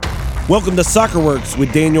Welcome to Soccer Works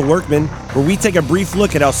with Daniel Workman, where we take a brief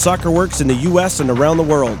look at how soccer works in the U.S. and around the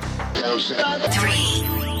world. 3, 2,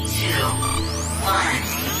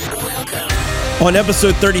 1. On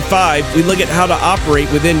episode 35, we look at how to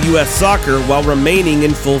operate within U.S. soccer while remaining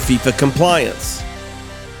in full FIFA compliance.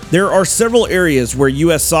 There are several areas where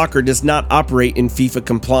U.S. soccer does not operate in FIFA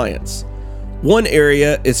compliance. One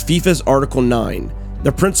area is FIFA's Article 9,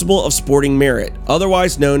 the principle of sporting merit,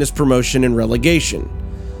 otherwise known as promotion and relegation.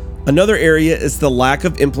 Another area is the lack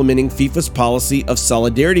of implementing FIFA's policy of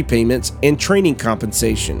solidarity payments and training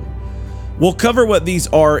compensation. We'll cover what these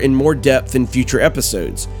are in more depth in future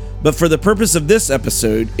episodes, but for the purpose of this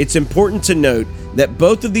episode, it's important to note that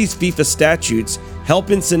both of these FIFA statutes help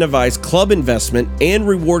incentivize club investment and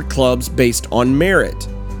reward clubs based on merit.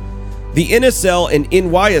 The NSL and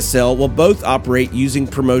NYSL will both operate using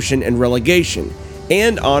promotion and relegation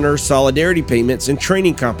and honor solidarity payments and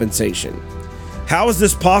training compensation. How is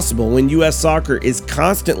this possible when U.S. soccer is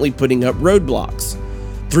constantly putting up roadblocks?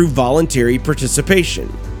 Through voluntary participation.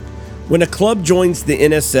 When a club joins the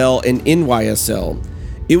NSL and NYSL,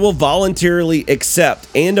 it will voluntarily accept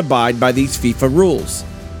and abide by these FIFA rules.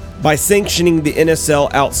 By sanctioning the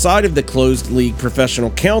NSL outside of the closed league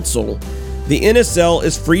professional council, the NSL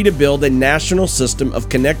is free to build a national system of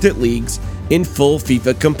connected leagues in full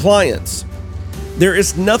FIFA compliance. There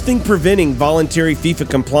is nothing preventing voluntary FIFA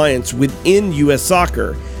compliance within U.S.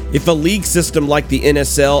 soccer if a league system like the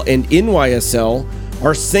NSL and NYSL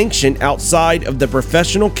are sanctioned outside of the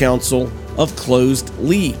professional council of closed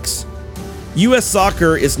leagues. U.S.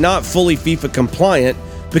 soccer is not fully FIFA compliant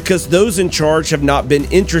because those in charge have not been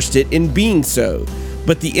interested in being so,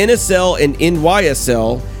 but the NSL and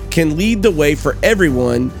NYSL can lead the way for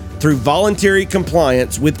everyone through voluntary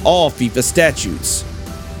compliance with all FIFA statutes.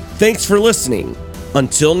 Thanks for listening.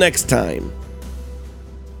 Until next time.